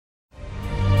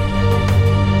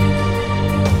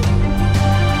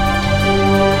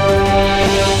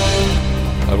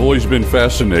always been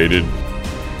fascinated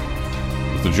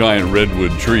with the giant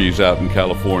redwood trees out in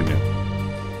California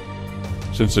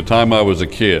since the time I was a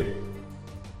kid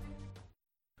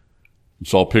and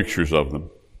saw pictures of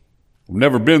them. I've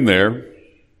never been there.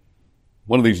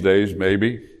 One of these days,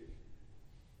 maybe.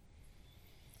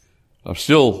 I'm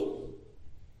still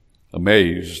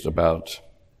amazed about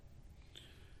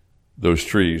those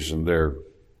trees and their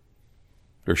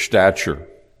stature,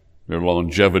 their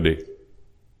longevity.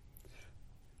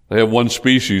 They have one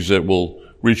species that will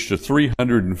reach to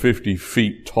 350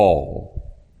 feet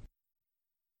tall.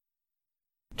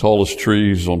 Tallest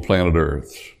trees on planet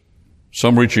Earth.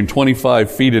 Some reaching 25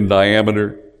 feet in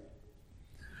diameter.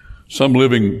 Some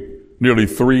living nearly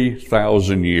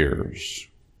 3,000 years.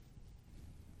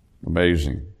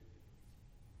 Amazing.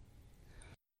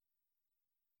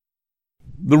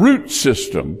 The root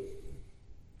system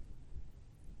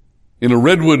in a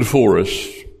redwood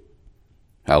forest,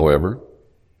 however,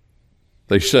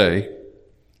 they say,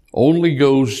 only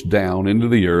goes down into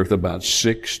the earth about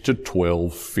 6 to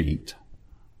 12 feet.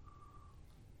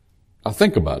 Now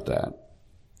think about that.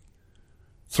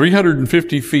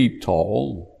 350 feet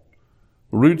tall,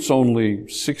 roots only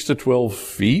 6 to 12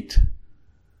 feet.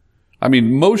 I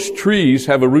mean, most trees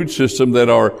have a root system that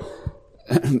are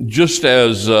just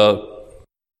as,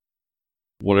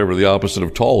 whatever the opposite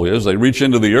of tall is, they reach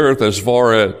into the earth as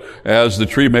far as the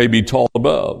tree may be tall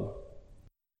above.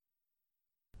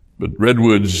 But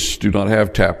redwoods do not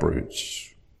have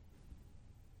taproots.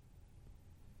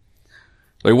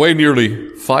 They weigh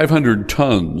nearly 500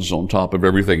 tons on top of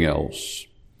everything else.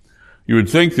 You would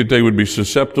think that they would be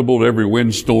susceptible to every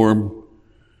windstorm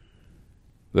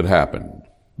that happened,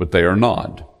 but they are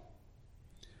not.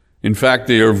 In fact,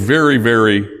 they are very,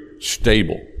 very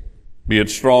stable, be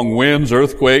it strong winds,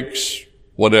 earthquakes,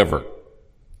 whatever.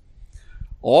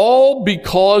 All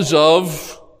because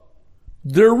of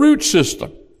their root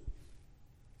system,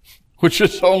 which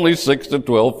is only 6 to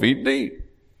 12 feet deep.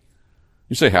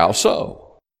 You say, how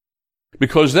so?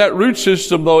 Because that root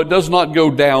system, though it does not go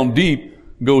down deep,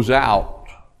 goes out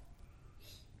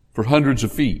for hundreds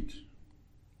of feet.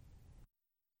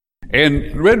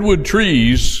 And redwood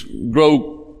trees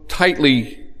grow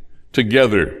tightly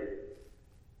together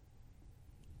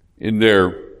in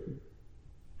their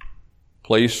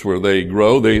place where they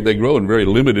grow. They grow in very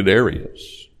limited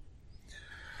areas.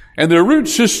 And their root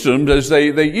systems, as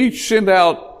they each send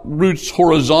out roots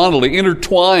horizontally,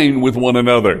 intertwine with one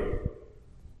another.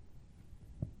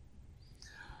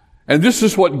 And this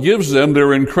is what gives them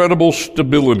their incredible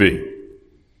stability.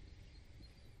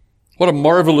 What a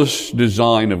marvelous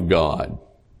design of God.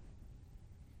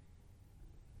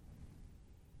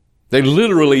 They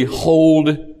literally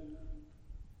hold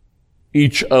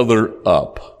each other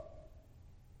up.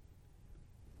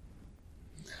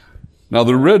 Now,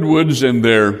 the redwoods and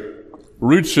their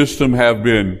root system have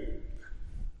been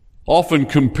often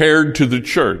compared to the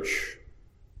church,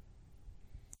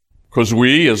 because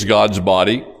we, as God's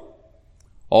body,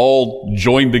 all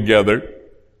joined together,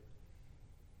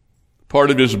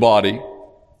 part of His body,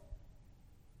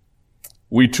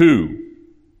 we too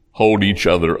hold each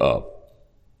other up.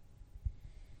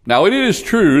 Now, it is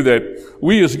true that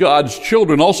we as God's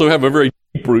children also have a very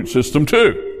deep root system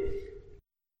too.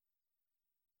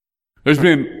 There's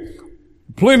been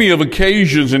plenty of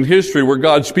occasions in history where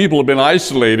God's people have been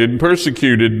isolated and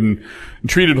persecuted and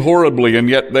treated horribly, and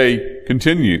yet they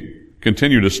continue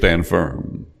to stand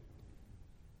firm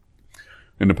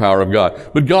in the power of God.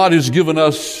 But God has given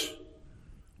us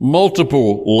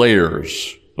multiple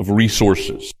layers of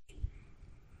resources.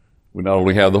 We not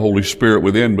only have the Holy Spirit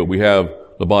within, but we have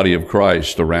the body of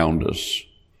Christ around us.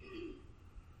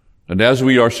 And as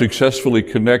we are successfully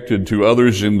connected to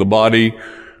others in the body,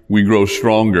 we grow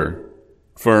stronger,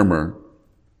 firmer,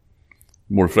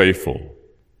 more faithful.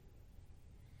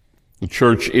 The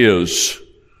church is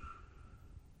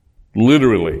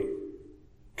literally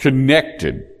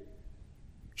connected,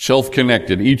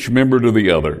 self-connected, each member to the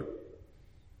other,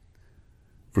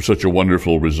 for such a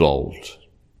wonderful result.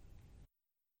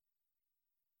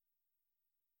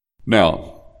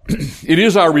 Now, it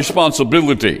is our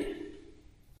responsibility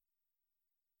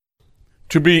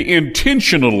to be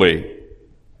intentionally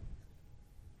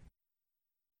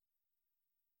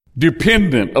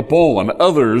dependent upon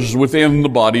others within the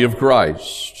body of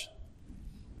Christ.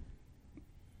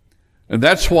 And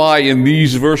that's why in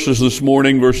these verses this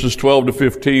morning, verses 12 to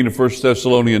 15 of 1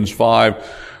 Thessalonians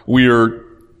 5, we are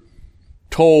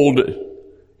told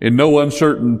in no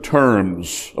uncertain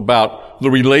terms about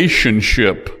the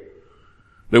relationship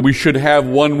that we should have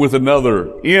one with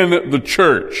another in the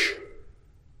church.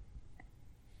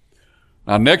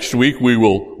 Now, next week we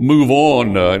will move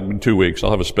on, in 2 weeks.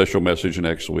 I'll have a special message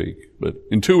next week. But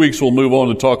in 2 weeks we'll move on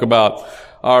to talk about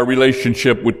our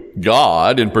relationship with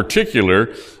God in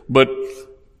particular. But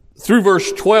through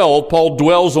verse 12, Paul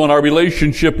dwells on our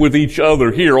relationship with each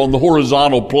other here on the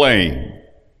horizontal plane.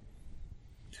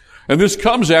 And this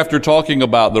comes after talking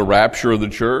about the rapture of the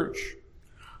church,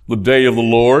 the day of the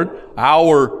Lord,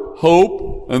 our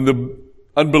hope, and the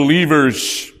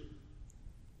unbelievers'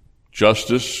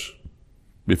 justice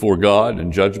before God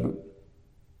and judgment.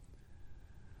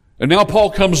 And now Paul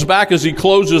comes back as he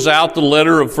closes out the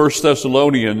letter of 1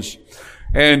 Thessalonians,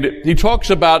 and he talks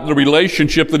about the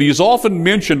relationship that he's often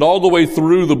mentioned all the way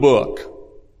through the book.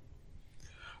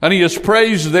 And he has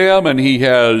praised them, and he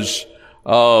has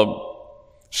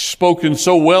spoken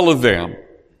so well of them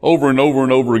over and over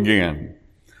and over again.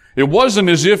 It wasn't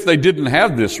as if they didn't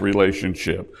have this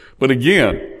relationship. But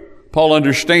again, Paul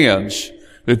understands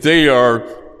that they are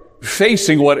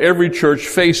facing what every church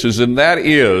faces, and that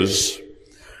is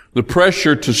the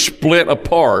pressure to split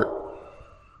apart,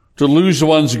 to lose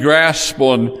one's grasp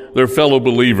on their fellow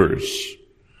believers,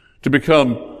 to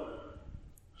become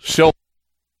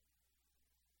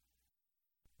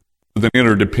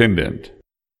interdependent.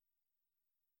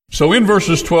 So in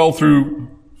verses 12 through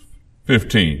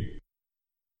 15,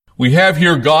 we have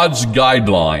here God's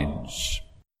guidelines.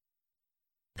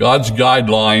 God's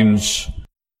guidelines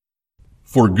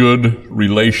for good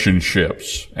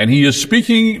relationships. And he is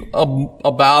speaking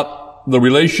about the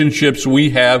relationships we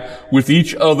have with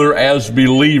each other as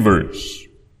believers.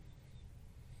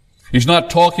 He's not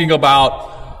talking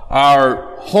about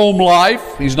our home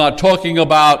life. He's not talking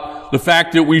about the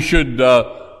fact that we should,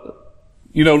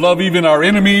 love even our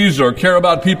enemies or care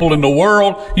about people in the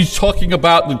world. He's talking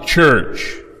about the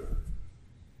church.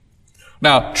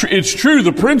 Now, it's true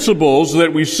the principles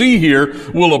that we see here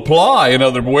will apply in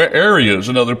other areas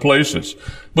and other places.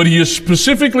 But he is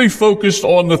specifically focused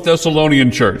on the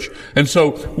Thessalonian church. And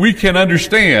so we can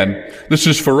understand this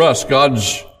is for us,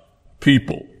 God's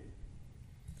people.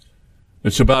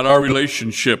 It's about our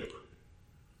relationship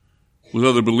with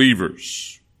other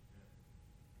believers.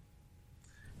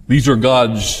 These are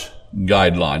God's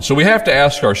guidelines. So we have to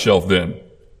ask ourselves then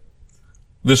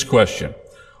this question.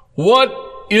 What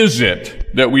is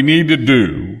it that we need to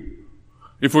do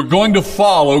if we're going to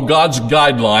follow God's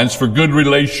guidelines for good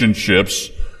relationships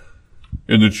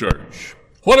in the church?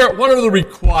 What are the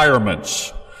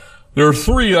requirements? There are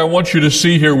three I want you to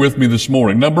see here with me this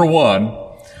morning.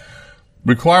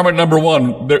 Requirement number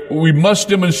one, that we must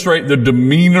demonstrate the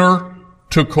demeanor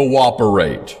to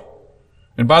cooperate.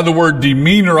 And by the word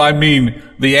demeanor, I mean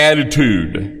the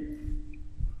attitude,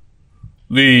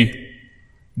 the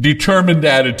determined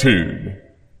attitude,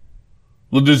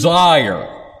 the desire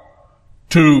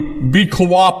to be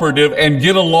cooperative and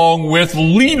get along with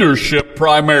leadership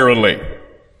primarily.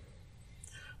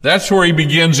 That's where he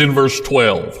begins in verse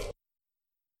 12.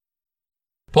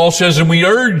 Paul says, and we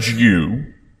urge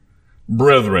you,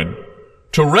 brethren,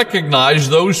 to recognize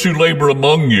those who labor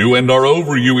among you and are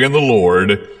over you in the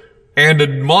Lord, and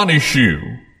admonish you,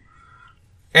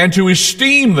 and to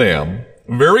esteem them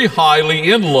very highly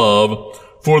in love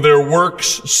for their work's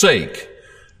sake.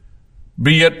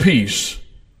 Be at peace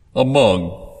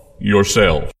among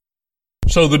yourselves.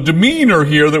 So the demeanor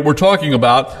here that we're talking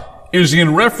about is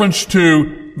in reference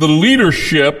to the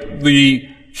leadership, the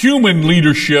human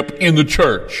leadership in the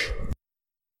church.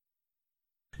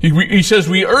 He says,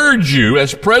 we urge you,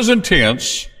 as present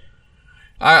tense,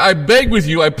 I beg with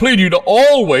you, I plead you to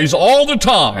always, all the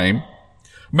time,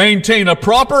 maintain a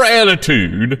proper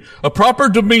attitude, a proper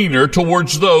demeanor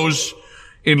towards those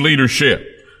in leadership.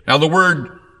 Now the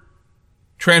word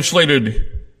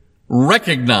translated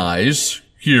recognize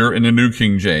here in the New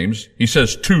King James, he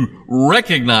says to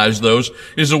recognize those,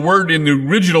 is a word in the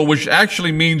original which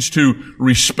actually means to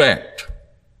respect.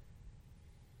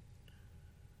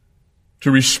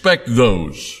 To respect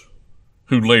those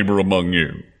who labor among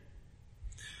you.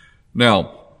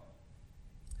 Now,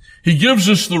 he gives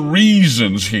us the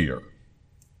reasons here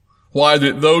why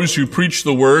that those who preach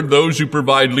the word, those who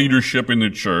provide leadership in the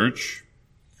church,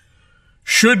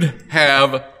 should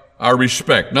have our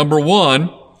respect. Number one,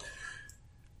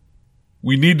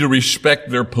 we need to respect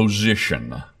their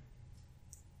position.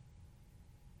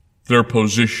 Their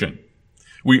position.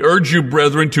 We urge you,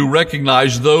 brethren, to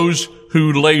recognize those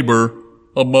who labor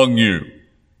among you.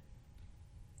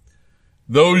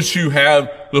 Those who have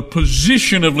the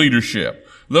position of leadership.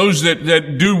 Those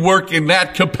that do work in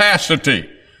that capacity.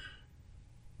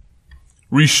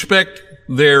 Respect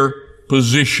their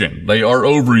position. They are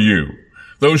over you.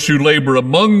 Those who labor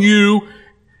among you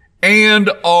and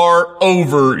are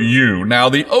over you. Now,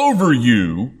 the over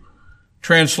you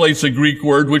translates a Greek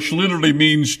word which literally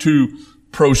means to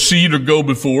proceed or go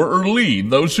before or lead,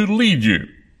 those who lead you.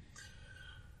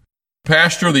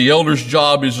 Pastor, the elder's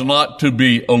job is not to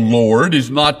be a lord, is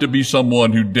not to be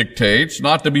someone who dictates,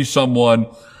 not to be someone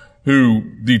who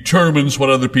determines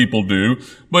what other people do,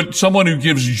 but someone who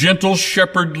gives gentle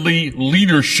shepherdly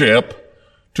leadership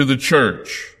to the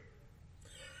church.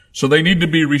 So they need to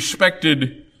be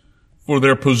respected for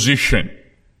their position.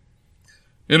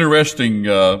 Interesting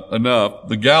enough,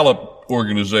 the Gallup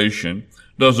organization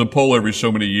does a poll every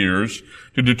so many years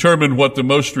to determine what the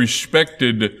most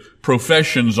respected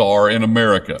professions are in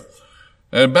America.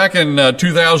 And back in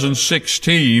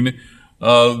 2016,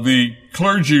 the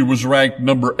clergy was ranked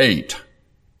number 8.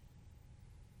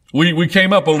 We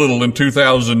came up a little in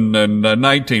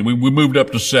 2019. We moved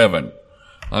up to 7.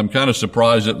 I'm kind of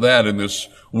surprised at that in this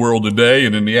world today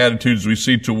and in the attitudes we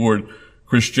see toward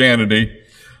Christianity.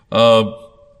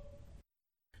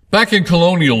 Back in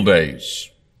colonial days,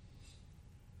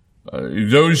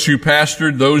 those who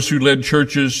pastored, those who led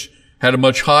churches had a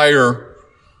much higher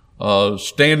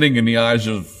standing in the eyes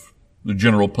of the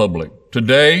general public.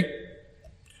 Today,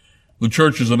 the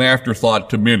church is an afterthought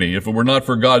to many. If it were not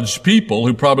for God's people,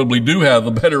 who probably do have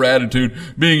a better attitude,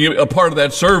 being a part of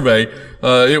that survey,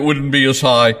 it wouldn't be as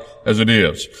high as it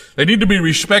is. They need to be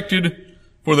respected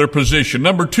for their position.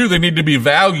 Number 2, they need to be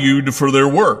valued for their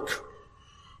work.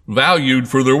 Valued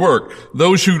for their work.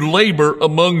 Those who labor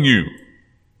among you.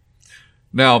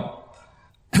 Now,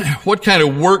 what kind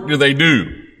of work do they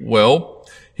do? Well,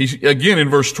 he's again in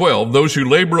verse 12, those who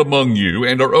labor among you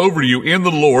and are over you in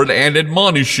the Lord and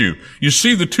admonish you. You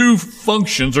see the two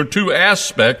functions or two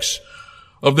aspects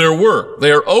of their work.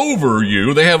 They are over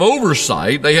you, they have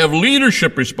oversight, they have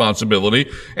leadership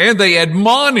responsibility, and they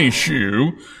admonish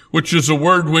you, which is a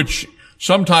word which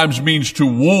sometimes means to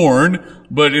warn,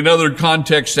 but in other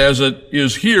contexts, as it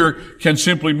is here, can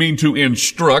simply mean to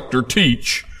instruct or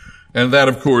teach. And that,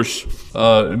 of course,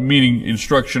 meaning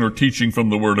instruction or teaching from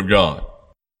the Word of God.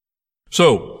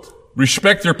 So,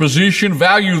 respect their position,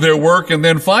 value their work, and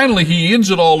then finally he ends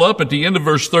it all up at the end of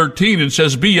verse 13 and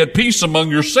says, be at peace among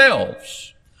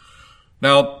yourselves.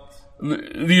 Now,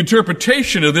 the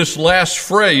interpretation of this last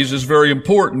phrase is very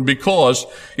important because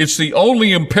it's the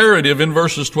only imperative in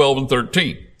verses 12 and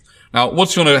 13. Now,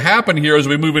 what's going to happen here as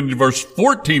we move into verse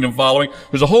 14 and following,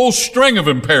 there's a whole string of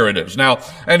imperatives. Now,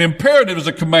 an imperative is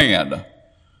a command.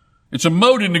 It's a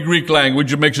mode in the Greek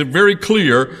language that makes it very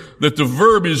clear that the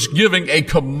verb is giving a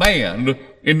command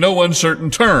in no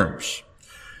uncertain terms.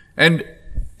 And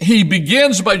he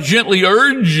begins by gently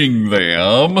urging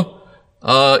them,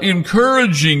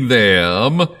 encouraging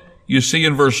them, you see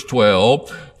in verse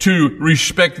 12, to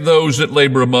respect those that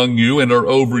labor among you and are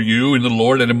over you in the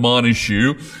Lord and admonish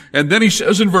you. And then he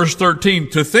says in verse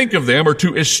 13, to think of them or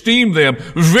to esteem them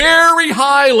very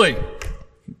highly.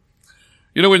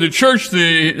 You know, in the church,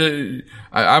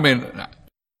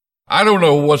 I don't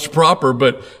know what's proper,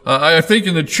 but I think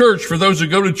in the church, for those who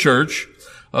go to church,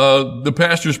 the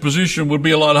pastor's position would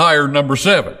be a lot higher than number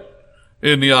 7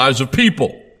 in the eyes of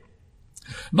people.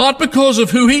 Not because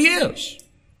of who he is.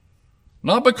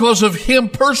 Not because of him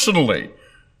personally,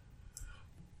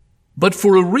 but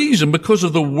for a reason, because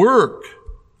of the work,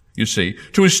 you see,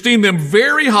 to esteem them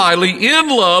very highly in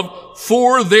love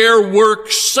for their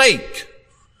work's sake.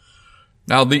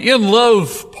 Now, the in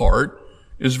love part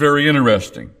is very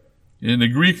interesting. In the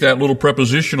Greek, that little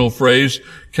prepositional phrase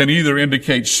can either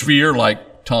indicate sphere,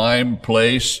 like time,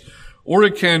 place, or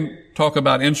it can talk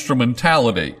about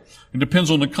instrumentality. It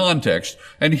depends on the context.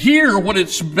 And here, what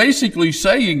it's basically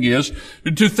saying is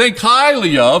to think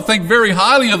very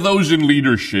highly of those in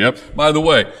leadership. By the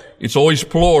way, it's always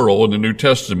plural in the New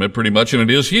Testament, pretty much, and it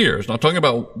is here. It's not talking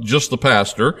about just the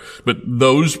pastor, but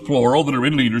those plural that are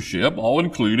in leadership, all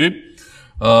included.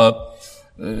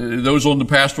 Those on the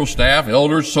pastoral staff,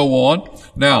 elders, so on.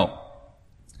 Now,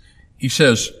 he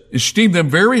says, esteem them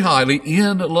very highly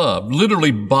in love,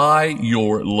 literally by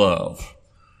your love,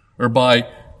 or by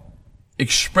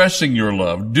expressing your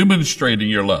love, demonstrating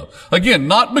your love. Again,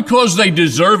 not because they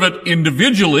deserve it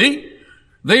individually.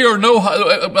 They are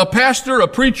a pastor, a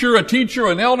preacher, a teacher,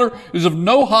 an elder is of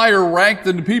no higher rank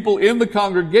than the people in the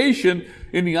congregation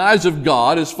in the eyes of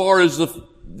God as far as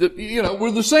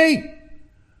we're the same.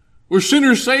 We're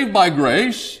sinners saved by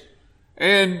grace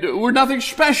and we're nothing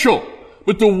special.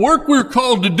 But the work we're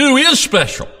called to do is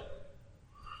special.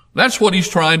 That's what he's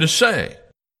trying to say.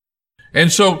 And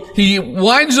so he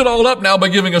winds it all up now by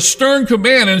giving a stern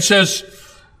command and says,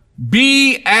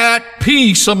 be at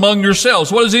peace among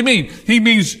yourselves. What does he mean? He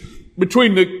means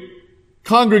between the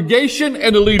congregation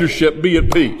and the leadership, be at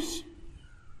peace.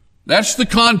 That's the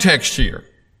context here.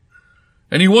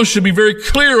 And he wants to be very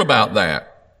clear about that.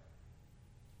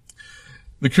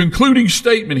 The concluding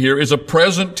statement here is a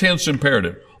present tense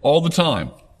imperative. All the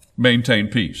time, maintain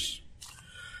peace.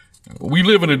 We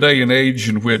live in a day and age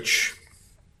in which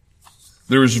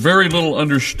there is very little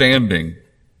understanding,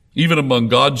 even among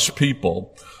God's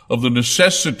people, of the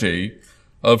necessity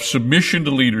of submission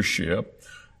to leadership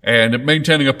and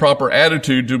maintaining a proper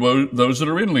attitude to those that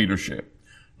are in leadership.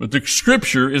 But the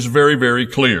Scripture is very, very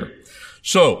clear.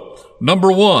 So,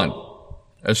 number one,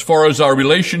 as far as our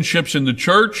relationships in the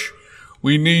church,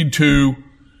 we need to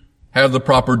have the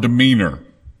proper demeanor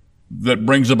that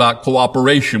brings about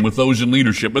cooperation with those in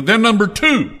leadership. But then number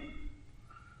two,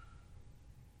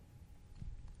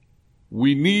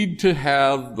 we need to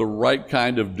have the right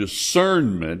kind of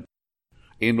discernment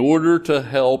in order to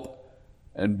help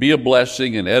and be a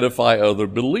blessing and edify other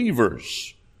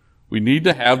believers. We need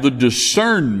to have the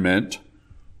discernment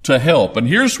to help. And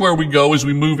here's where we go as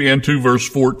we move into verse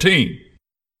 14.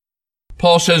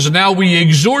 Paul says, "Now we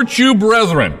exhort you,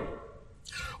 brethren,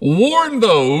 warn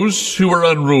those who are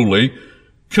unruly,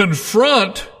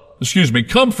 comfort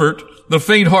the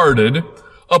faint-hearted,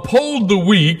 uphold the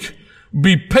weak,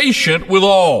 be patient with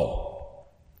all."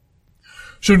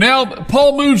 So now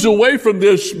Paul moves away from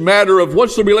this matter of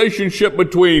what's the relationship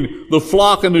between the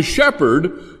flock and the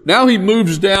shepherd. Now he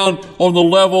moves down on the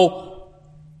level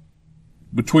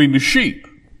between the sheep.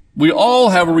 We all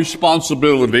have a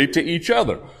responsibility to each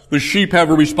other. The sheep have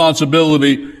a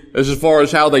responsibility as far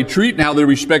as how they treat and how they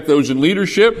respect those in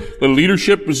leadership. The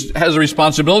leadership has a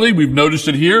responsibility. We've noticed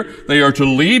it here. They are to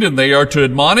lead and they are to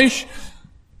admonish.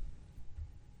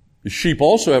 The sheep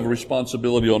also have a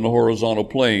responsibility on the horizontal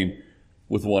plane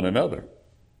with one another.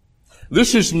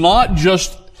 This is not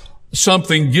just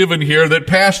something given here that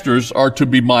pastors are to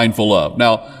be mindful of.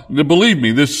 Now, believe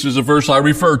me, this is a verse I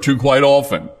refer to quite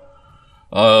often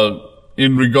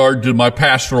in regard to my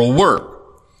pastoral work.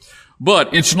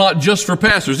 But it's not just for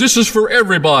pastors. This is for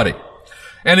everybody.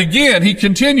 And again, he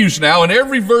continues now, and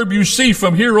every verb you see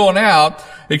from here on out,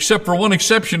 except for one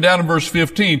exception down in verse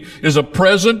 15, is a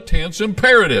present tense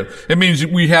imperative. It means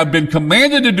that we have been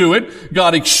commanded to do it,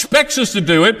 God expects us to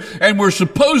do it, and we're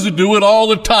supposed to do it all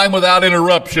the time without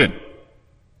interruption.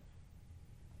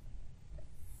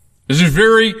 This is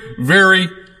very, very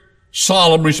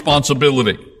solemn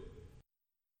responsibility.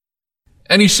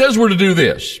 And he says we're to do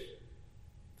this.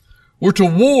 We're to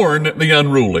warn the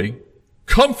unruly,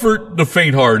 comfort the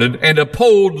faint-hearted, and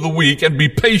uphold the weak, and be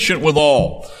patient with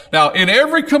all. Now, in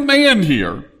every command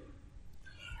here,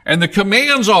 and the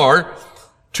commands are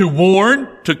to warn,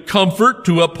 to comfort,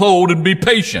 to uphold, and be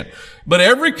patient. But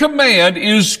every command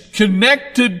is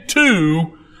connected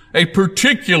to a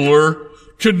particular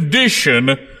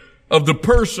condition of the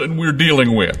person we're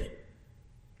dealing with.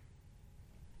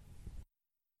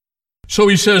 So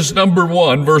he says, number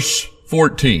 1, verse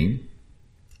 14,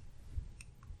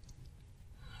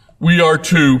 we are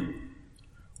to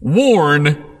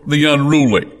warn the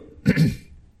unruly.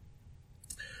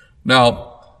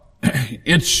 Now,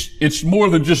 it's more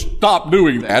than just stop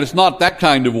doing that. It's not that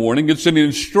kind of warning. It's an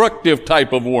instructive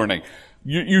type of warning.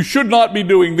 You should not be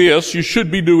doing this. You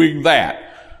should be doing that.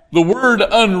 The word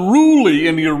unruly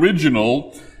in the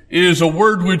original is a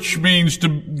word which means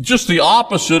to just the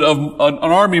opposite of an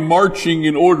army marching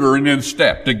in order and in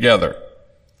step together.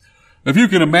 If you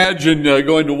can imagine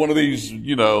going to one of these,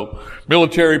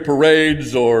 military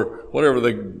parades or whatever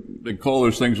they call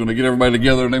those things when they get everybody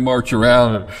together and they march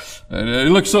around, and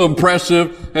it looks so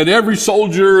impressive, and every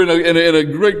soldier in a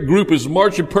great group is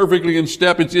marching perfectly in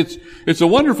step. It's a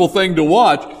wonderful thing to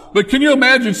watch. But can you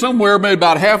imagine somewhere, maybe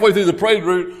about halfway through the parade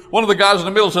route, one of the guys in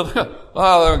the middle said,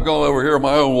 I'm going over here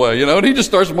my own way, and he just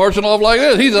starts marching off like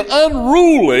this. He's an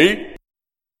unruly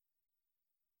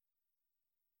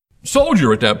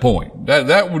soldier at that point.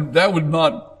 That would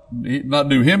not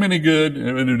do him any good,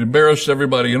 and it would embarrass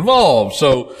everybody involved.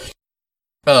 So,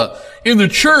 in the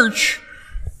church,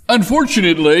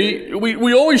 unfortunately,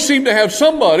 we always seem to have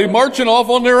somebody marching off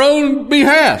on their own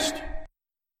behest.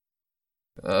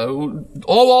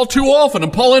 All too often,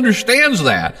 and Paul understands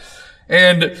that.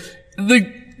 And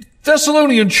the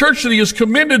Thessalonian church that he has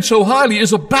commended so highly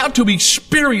is about to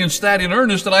experience that in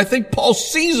earnest, and I think Paul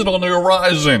sees it on the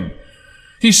horizon.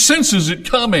 He senses it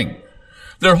coming.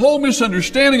 Their whole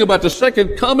misunderstanding about the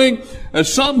second coming,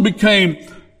 as some became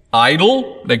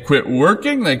idle, they quit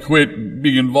working, they quit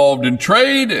being involved in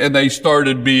trade, and they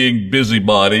started being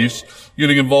busybodies,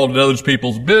 getting involved in other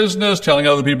people's business, telling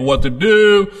other people what to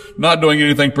do, not doing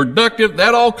anything productive.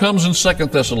 That all comes in 2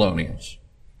 Thessalonians.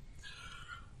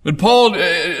 But Paul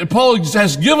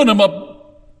has given them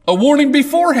a warning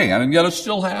beforehand, and yet it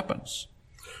still happens.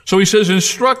 So he says,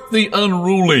 instruct the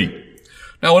unruly.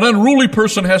 Now, an unruly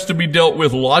person has to be dealt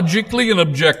with logically and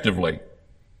objectively.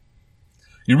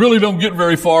 You really don't get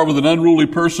very far with an unruly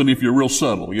person if you're real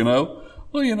subtle, you know.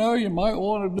 Well, you know, you might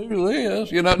want to do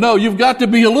this, you know. No, you've got to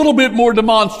be a little bit more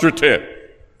demonstrative.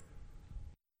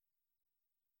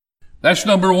 That's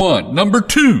number one. Number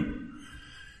two,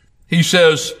 he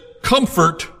says,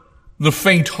 comfort the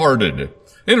faint-hearted.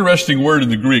 Interesting word in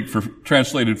the Greek for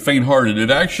translated faint-hearted. It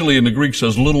actually in the Greek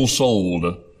says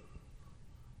little-souled.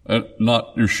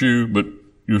 Not your shoe, but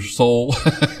your soul.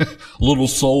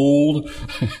 Little-souled.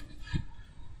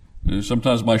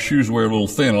 Sometimes my shoes wear a little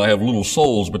thin and I have little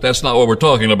soles, but that's not what we're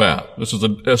talking about. This is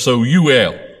a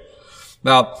S-O-U-L.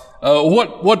 Now,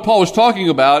 what Paul is talking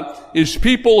about is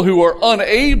people who are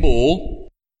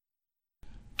unable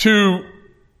to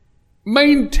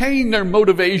maintain their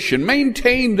motivation,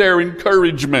 maintain their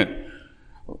encouragement,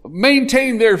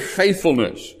 maintain their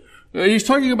faithfulness. He's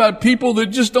talking about people that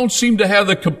just don't seem to have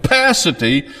the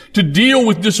capacity to deal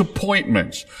with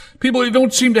disappointments. People who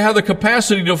don't seem to have the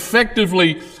capacity to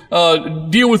effectively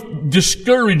deal with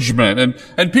discouragement,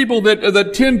 and people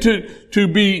that tend to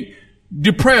be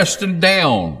depressed and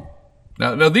down.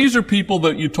 Now these are people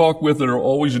that you talk with that are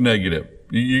always negative.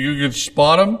 You can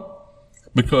spot them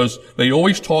because they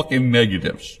always talk in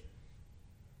negatives.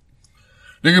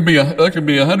 There can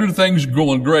be 100 things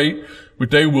going great, but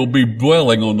they will be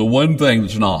dwelling on the one thing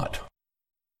that's not.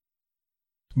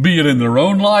 Be it in their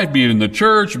own life, be it in the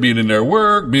church, be it in their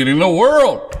work, be it in the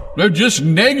world. They're just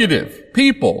negative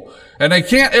people. And they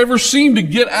can't ever seem to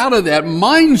get out of that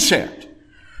mindset.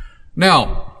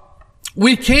 Now,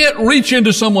 we can't reach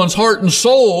into someone's heart and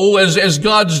soul as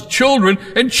God's children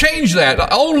and change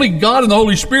that. Only God and the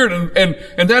Holy Spirit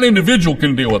and that individual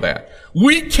can deal with that.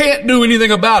 We can't do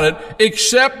anything about it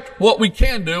except what we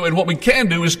can do, and what we can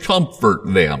do is comfort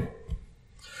them.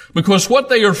 Because what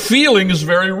they are feeling is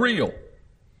very real.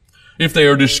 If they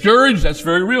are discouraged, that's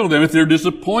very real to them. If they're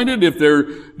disappointed, if they're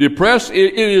depressed,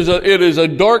 it is a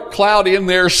dark cloud in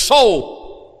their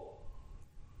soul.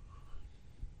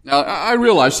 Now, I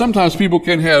realize sometimes people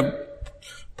can have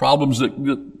problems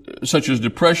such as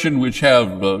depression, which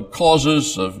have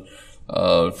causes of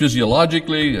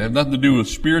physiologically, have nothing to do with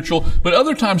spiritual. But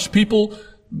other times people,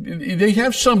 they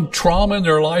have some trauma in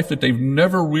their life that they've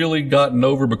never really gotten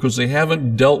over because they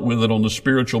haven't dealt with it on the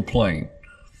spiritual plane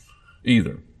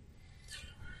either.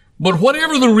 But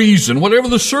whatever the reason, whatever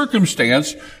the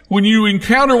circumstance, when you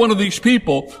encounter one of these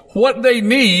people, what they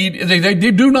need, they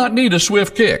do not need a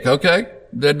swift kick, okay?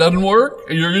 That doesn't work.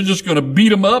 You're just going to beat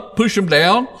them up, push them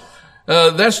down.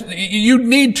 You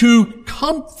need to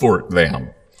comfort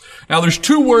them. Now, there's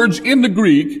two words in the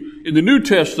Greek, in the New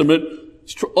Testament,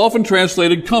 often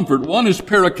translated comfort. One is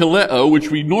parakaleo, which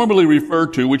we normally refer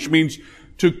to, which means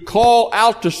to call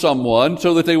out to someone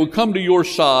so that they will come to your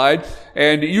side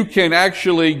and you can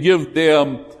actually give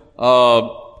them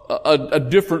a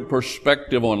different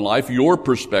perspective on life, your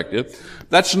perspective.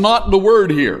 That's not the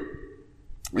word here.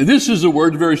 And this is a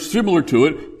word very similar to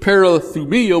it,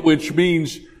 parathumia, which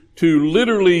means to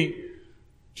literally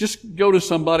just go to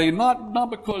somebody, not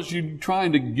because you're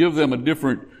trying to give them a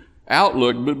different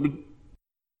outlook, but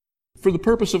for the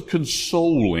purpose of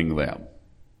consoling them.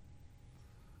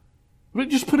 But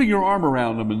just putting your arm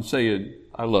around them and saying,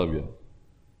 I love you.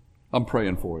 I'm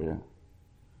praying for you.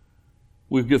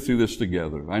 We'll get through this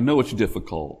together. I know it's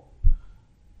difficult.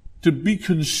 To be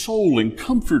consoling,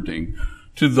 comforting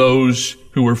to those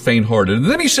who are faint-hearted. And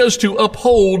then he says to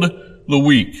uphold the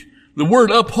weak. The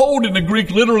word uphold in the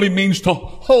Greek literally means to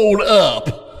hold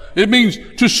up. It means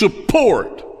to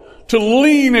support, to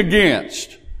lean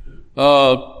against.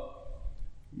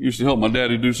 Used to help my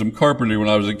daddy do some carpentry when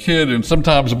I was a kid, and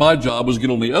sometimes my job was get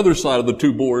on the other side of the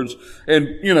two boards and,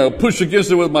 push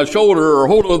against it with my shoulder or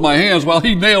hold it with my hands while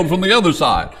he nailed from the other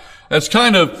side. That's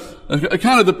kind of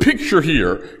the picture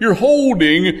here. You're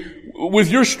holding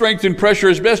with your strength and pressure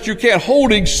as best you can,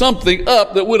 holding something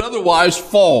up that would otherwise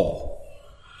fall.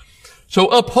 So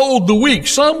uphold the weak.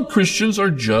 Some Christians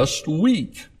are just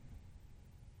weak.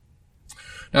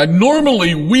 Now,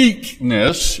 normally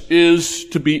weakness is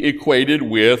to be equated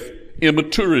with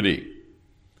immaturity.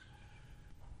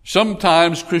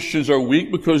 Sometimes Christians are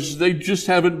weak because they just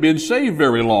haven't been saved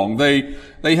very long. They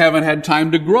haven't had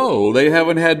time to grow. They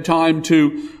haven't had time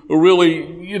to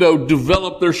really,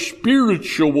 develop their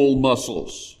spiritual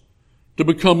muscles to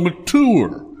become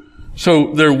mature.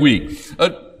 So they're weak.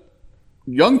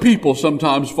 Young people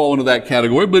sometimes fall into that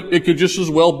category, but it could just as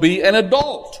well be an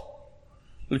adult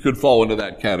that could fall into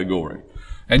that category.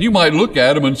 And you might look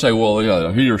at them and say, well,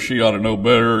 yeah, he or she ought to know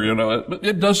better, but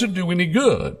it doesn't do any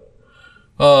good.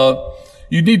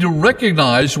 You need to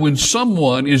recognize when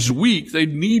someone is weak, they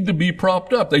need to be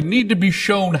propped up. They need to be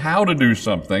shown how to do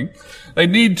something. They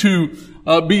need to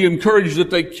be encouraged that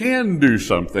they can do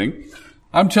something.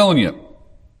 I'm telling you,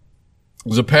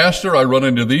 as a pastor, I run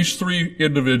into these three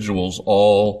individuals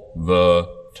all the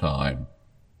time.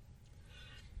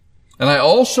 And I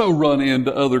also run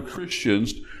into other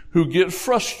Christians who get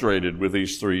frustrated with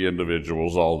these three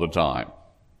individuals all the time.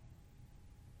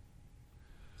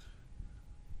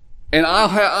 And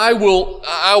I will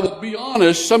be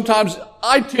honest, sometimes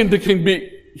I can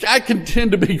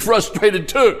tend to be frustrated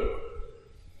too.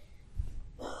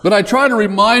 But I try to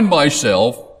remind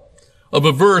myself of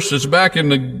a verse that's back in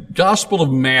the Gospel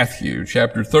of Matthew,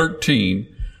 chapter 13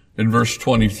 and verse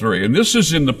 23. And this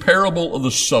is in the parable of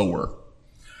the sower.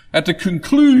 At the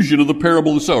conclusion of the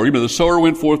parable of the sower, the sower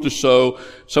went forth to sow.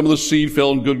 Some of the seed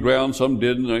fell in good ground, some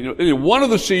didn't. One of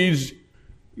the seeds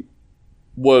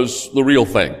was the real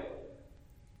thing,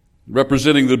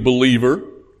 representing the believer,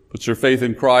 puts their faith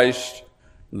in Christ,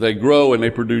 they grow and they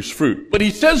produce fruit. But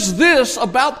he says this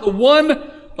about the one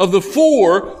of the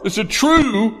four that's a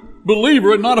true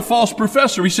believer and not a false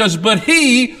professor. He says, but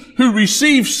he who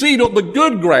receives seed on the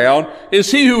good ground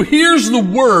is he who hears the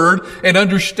word and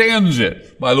understands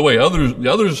it. By the way,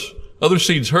 other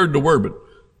seeds heard the word, but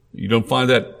you don't find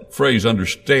that phrase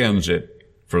understands it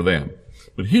for them.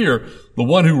 But here, the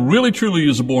one who really truly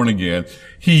is born again,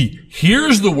 he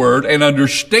hears the word and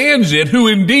understands it, who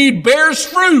indeed bears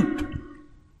fruit.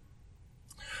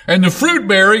 And the fruit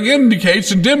bearing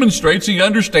indicates and demonstrates he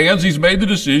understands, he's made the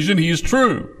decision, he is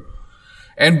true.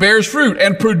 And bears fruit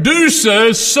and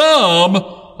produces some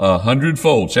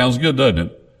 100-fold. Sounds good, doesn't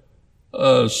it?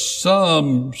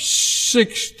 Some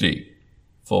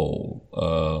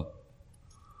 60-fold.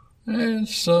 And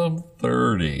some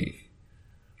 30.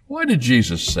 Why did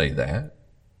Jesus say that?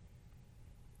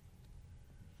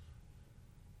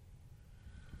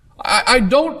 I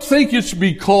don't think it's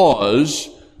because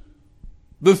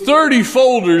the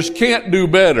 30-folders can't do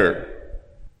better.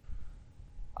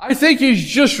 I think he's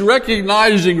just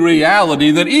recognizing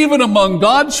reality that even among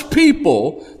God's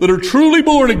people that are truly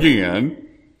born again,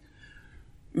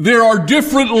 there are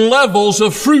different levels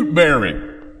of fruit bearing.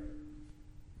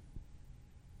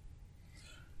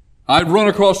 I've run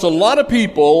across a lot of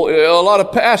people, a lot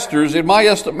of pastors, in my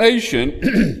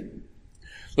estimation,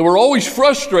 that were always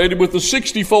frustrated with the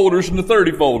 60-folders and the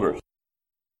 30-folders.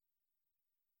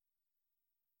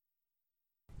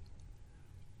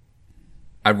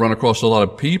 I've run across a lot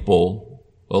of people,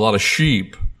 a lot of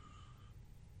sheep,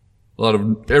 a lot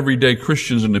of everyday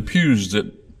Christians in the pews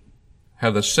that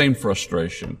have the same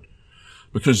frustration.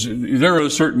 Because they're at a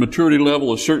certain maturity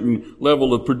level, a certain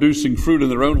level of producing fruit in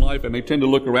their own life, and they tend to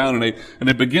look around and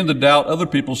they begin to doubt other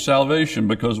people's salvation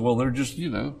because, well, they're just,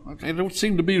 they don't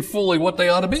seem to be fully what they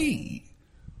ought to be.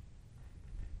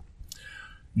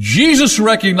 Jesus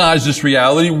recognized this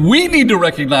reality. We need to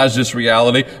recognize this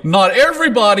reality. Not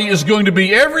everybody is going to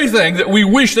be everything that we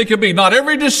wish they could be. Not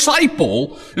every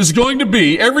disciple is going to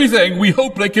be everything we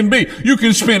hope they can be. You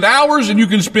can spend hours and you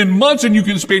can spend months and you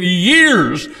can spend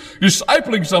years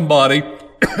discipling somebody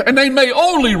and they may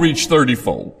only reach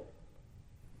 30-fold.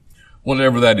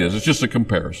 Whatever that is. It's just a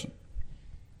comparison.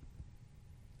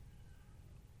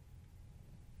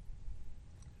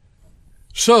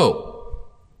 So,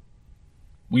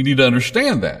 we need to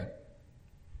understand that.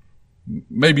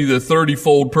 Maybe the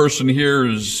 30-fold person here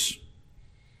is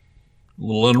a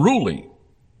little unruly,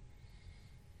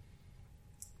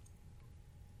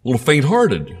 a little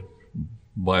faint-hearted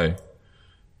by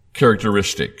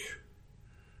characteristic,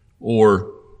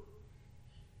 or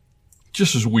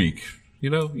just as weak.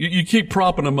 You keep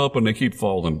propping them up and they keep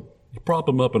falling. You prop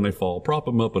them up and they fall. Prop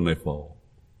them up and they fall.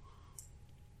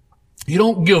 You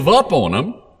don't give up on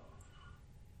them.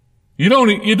 You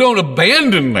don't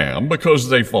abandon them because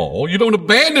they fall. You don't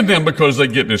abandon them because they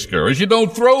get discouraged. You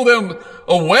don't throw them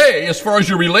away as far as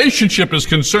your relationship is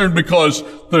concerned because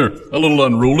they're a little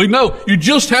unruly. No, you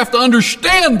just have to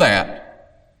understand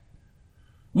that.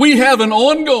 We have an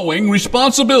ongoing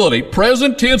responsibility,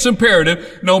 present tense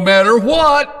imperative, no matter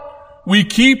what, we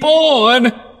keep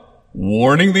on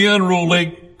warning the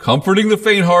unruly, comforting the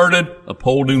faint-hearted,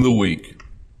 upholding the weak.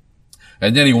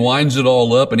 And then he winds it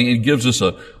all up and he gives us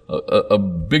a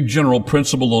big general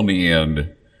principle on the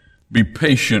end. Be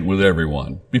patient with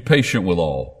everyone. Be patient with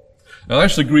all. Now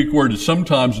that's the Greek word that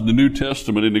sometimes in the New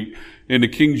Testament, in the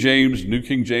King James, New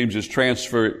King James is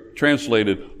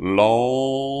translated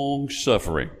long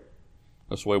suffering.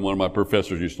 That's the way one of my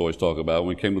professors used to always talk about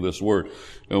when it came to this word.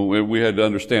 And we had to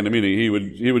understand the meaning. He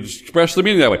would express the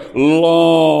meaning that way.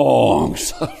 Long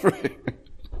suffering.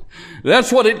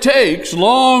 That's what it takes,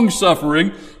 long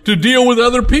suffering, to deal with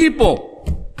other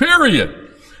people. Period.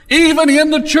 Even in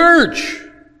the church.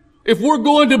 If we're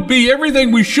going to be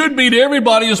everything we should be to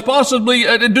everybody as possibly,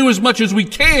 and do as much as we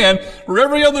can for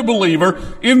every other believer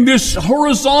in this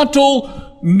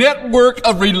horizontal network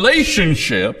of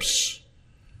relationships,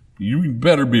 you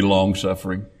better be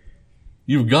long-suffering.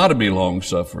 You've got to be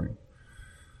long-suffering.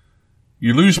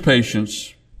 You lose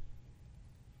patience,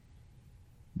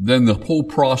 then the whole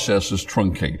process is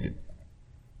truncated.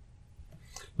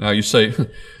 Now you say,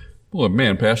 boy,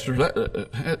 man, Pastor,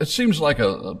 it seems like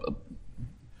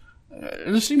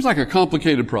it seems like a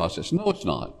complicated process. No, it's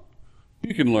not.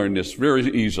 You can learn this very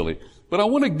easily. But I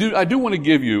do want to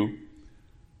give you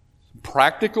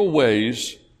practical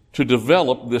ways to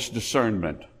develop this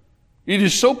discernment. It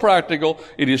is so practical.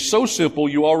 It is so simple.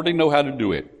 You already know how to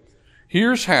do it.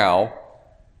 Here's how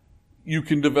you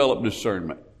can develop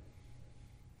discernment.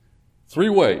 3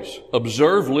 ways.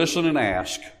 Observe, listen, and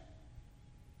ask.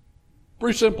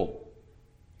 Pretty simple.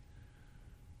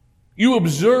 You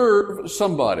observe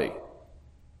somebody.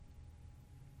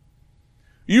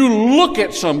 You look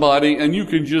at somebody and you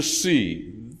can just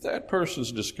see that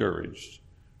person's discouraged.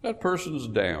 That person's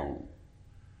down.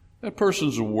 That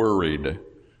person's worried.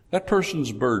 That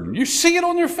person's burdened. You see it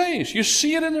on their face. You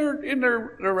see it in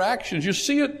their actions. You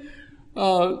see it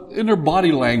in their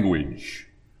body language.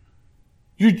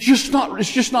 It's just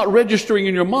not registering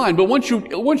in your mind. But once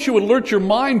you alert your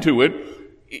mind to it,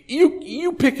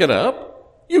 you pick it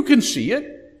up. You can see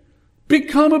it.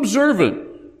 Become observant.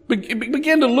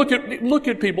 Begin to look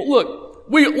at people. Look,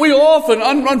 we often,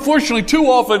 unfortunately too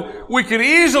often, we can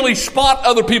easily spot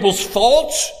other people's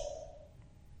faults.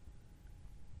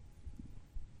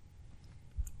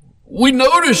 We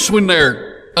notice when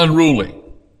they're unruly,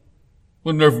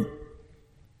 when they're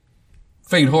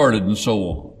faint-hearted and so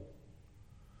on.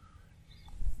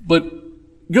 But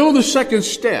go the second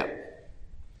step.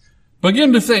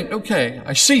 Begin to think, okay,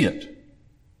 I see it.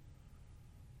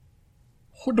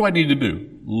 What do I need to do?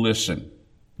 Listen.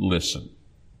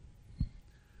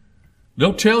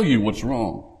 They'll tell you what's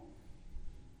wrong.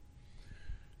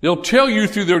 They'll tell you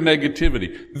through their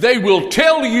negativity. They will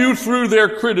tell you through their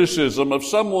criticism of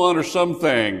someone or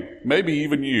something, maybe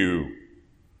even you.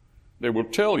 They will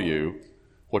tell you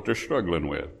what they're struggling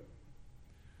with.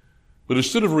 But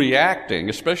instead of reacting,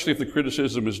 especially if the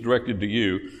criticism is directed to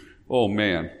you, oh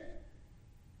man,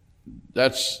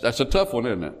 that's a tough one,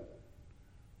 isn't it?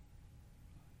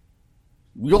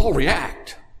 We all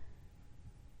react.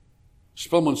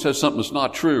 Someone says something that's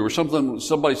not true, or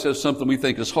somebody says something we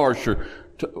think is harsh,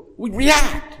 we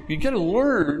react. You got to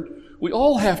learn. We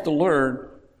all have to learn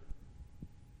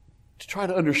to try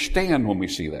to understand when we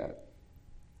see that.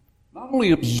 Not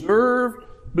only observe,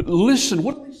 but listen.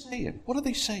 What are they saying? What are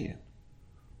they saying?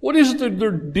 What is it that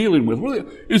they're dealing with?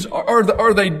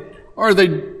 Are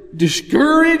they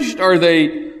discouraged? Are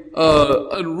they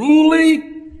unruly?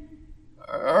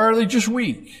 Or are they just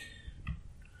weak?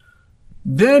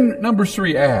 Then, number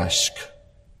 3, ask.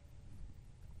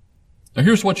 Now,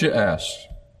 here's what you ask.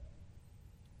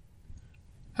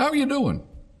 How are you doing?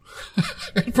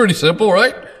 It's pretty simple,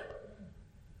 right?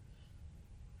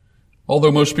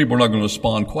 Although most people are not going to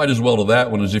respond quite as well to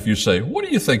that one as if you say, what are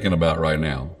you thinking about right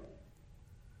now?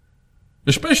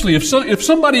 Especially if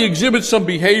somebody exhibits some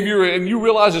behavior and you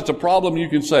realize it's a problem, you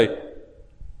can say,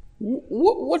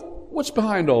 what's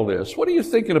behind all this? What are you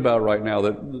thinking about right now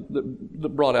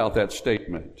that brought out that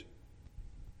statement?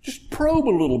 Just probe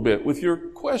a little bit with your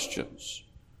questions.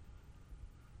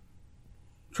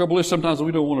 Trouble is sometimes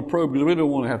we don't want to probe because we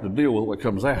don't want to have to deal with what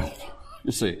comes out.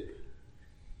 You see.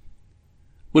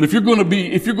 But if you're going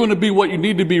to be what you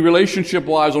need to be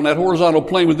relationship-wise on that horizontal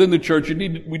plane within the church, we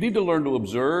need to learn to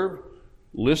observe,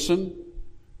 listen,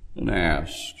 and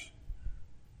ask.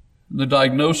 The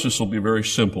diagnosis will be very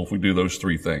simple if we do those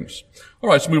 3 things. All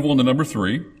right, let's move on to number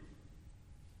 3.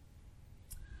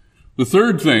 The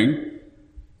third thing,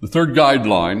 the third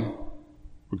guideline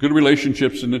for good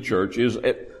relationships in the church is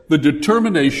the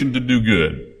determination to do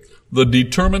good. The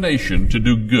determination to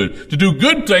do good. To do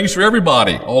good things for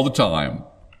everybody all the time.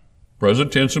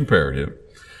 Present tense imperative.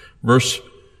 Verse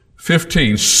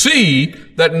 15. See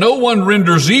that no one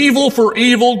renders evil for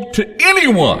evil to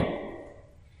anyone,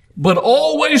 but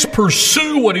always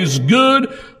pursue what is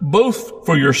good, both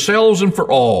for yourselves and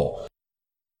for all.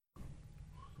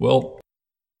 Well,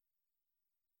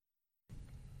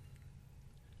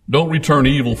 don't return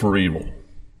evil for evil.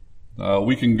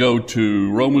 We can go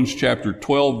to Romans chapter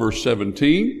 12, verse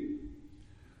 17,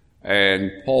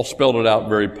 and Paul spelled it out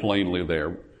very plainly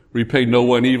there. Repay no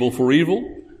one evil for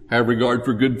evil. Have regard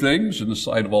for good things in the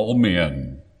sight of all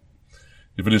men.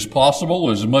 If it is possible,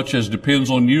 as much as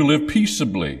depends on you, live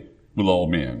peaceably with all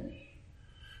men.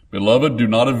 Beloved, do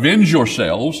not avenge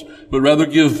yourselves, but rather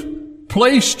give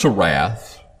place to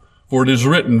wrath, for it is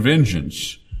written,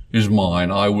 vengeance is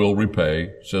mine, I will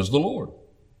repay, says the Lord.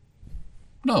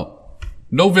 No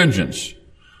vengeance.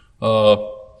 Don't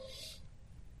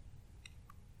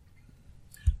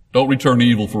return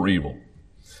evil for evil.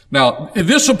 Now,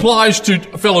 this applies to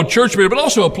fellow churchmen, but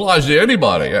also applies to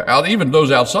anybody, even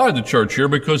those outside the church here,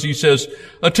 because he says,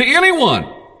 to anyone.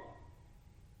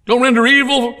 Don't render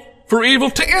evil for evil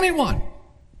to anyone.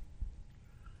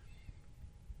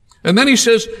 And then he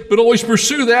says, but always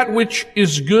pursue that which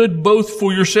is good both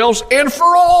for yourselves and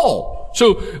for all.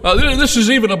 So this is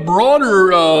even a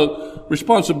broader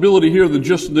responsibility here than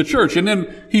just the church. And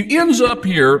then he ends up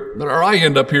here, or I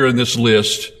end up here in this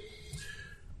list,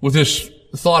 with this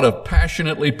thought of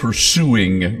passionately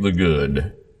pursuing the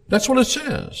good. That's what it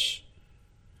says.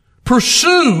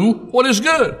 Pursue what is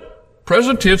good.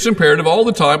 Present tense imperative all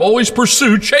the time. Always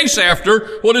pursue, chase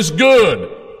after what is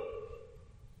good.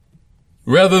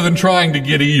 Rather than trying to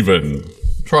get even,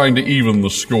 trying to even the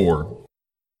score.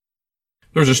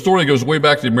 There's a story that goes way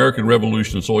back to the American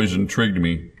Revolution that's always intrigued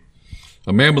me.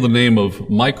 A man by the name of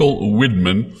Michael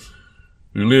Widman,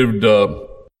 who lived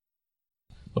up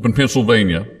in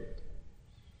Pennsylvania.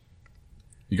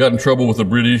 He got in trouble with the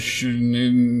British.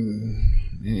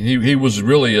 He was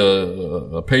really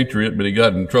a patriot, but he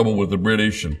got in trouble with the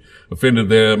British and offended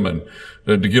them. And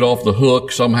to get off the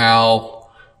hook somehow,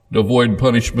 to avoid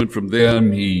punishment from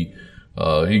them, he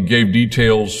gave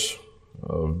details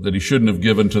that he shouldn't have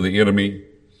given to the enemy.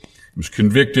 He was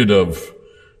convicted of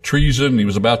treason. He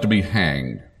was about to be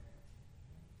hanged.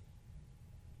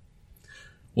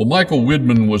 Well, Michael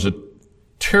Widman was a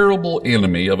terrible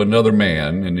enemy of another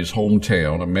man in his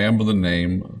hometown, a man by the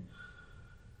name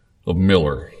of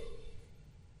Miller.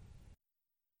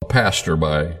 A pastor,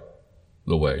 by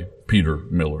the way, Peter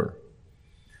Miller.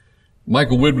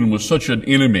 Michael Widman was such an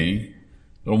enemy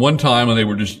that one time when they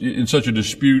were just in such a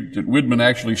dispute that Widman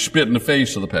actually spit in the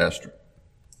face of the pastor.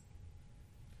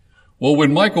 Well,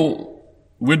 when Michael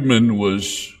Widman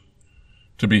was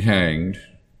to be hanged,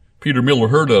 Peter Miller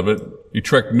heard of it. He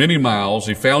trekked many miles.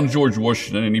 He found George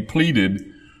Washington and he pleaded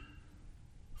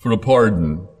for a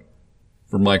pardon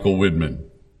for Michael Widman.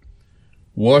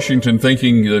 Washington,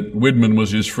 thinking that Widman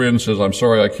was his friend, says, I'm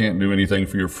sorry, I can't do anything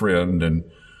for your friend. And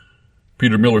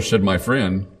Peter Miller said, my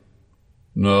friend?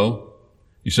 No.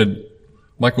 He said,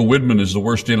 Michael Widman is the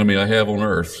worst enemy I have on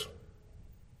earth.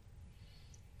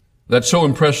 That so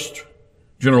impressed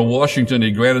General Washington,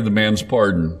 he granted the man's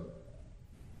pardon.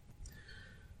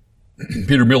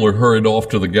 Peter Miller hurried off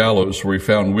to the gallows where he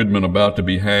found Widman about to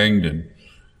be hanged and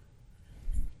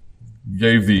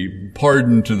gave the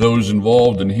pardon to those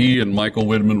involved, and he and Michael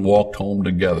Widman walked home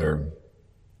together.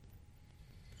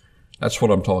 That's what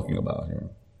I'm talking about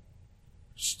here.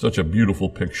 Such a beautiful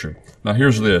picture. Now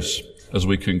here's this as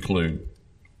we conclude.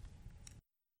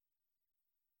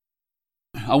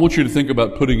 I want you to think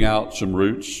about putting out some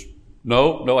roots.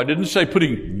 No, I didn't say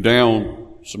putting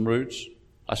down some roots.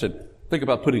 I said think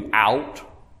about putting out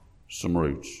some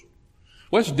roots.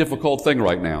 Well, it's a difficult thing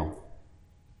right now.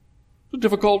 It's a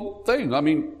difficult thing. I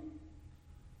mean,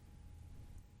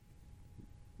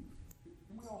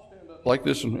 can we all stand up like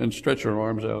this and stretch our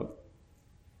arms out?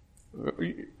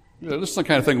 This is the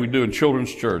kind of thing we do in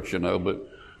children's church, but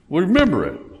we remember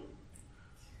it.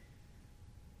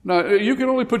 Now, you can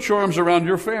only put your arms around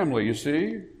your family, you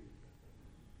see,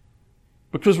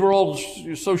 because we're all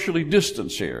socially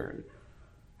distanced here.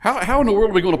 How in the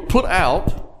world are we going to put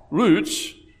out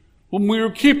roots when we're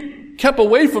kept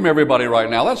away from everybody right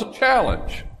now? That's a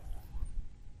challenge.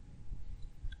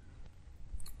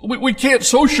 We can't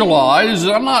socialize.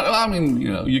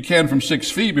 You can from 6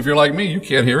 feet. But if you're like me, you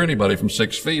can't hear anybody from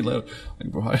 6 feet.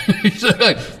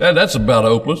 That's about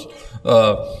hopeless.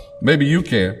 Maybe you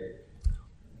can.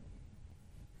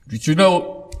 Did you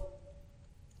know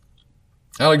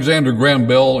Alexander Graham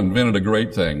Bell invented a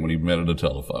great thing when he invented a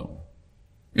telephone?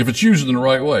 If it's used in the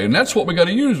right way. And that's what we got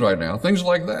to use right now. Things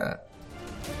like that.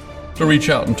 To reach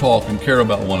out and talk and care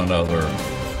about one another,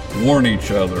 and warn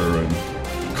each other, and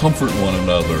comfort one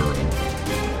another, and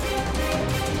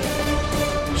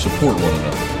support one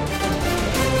another.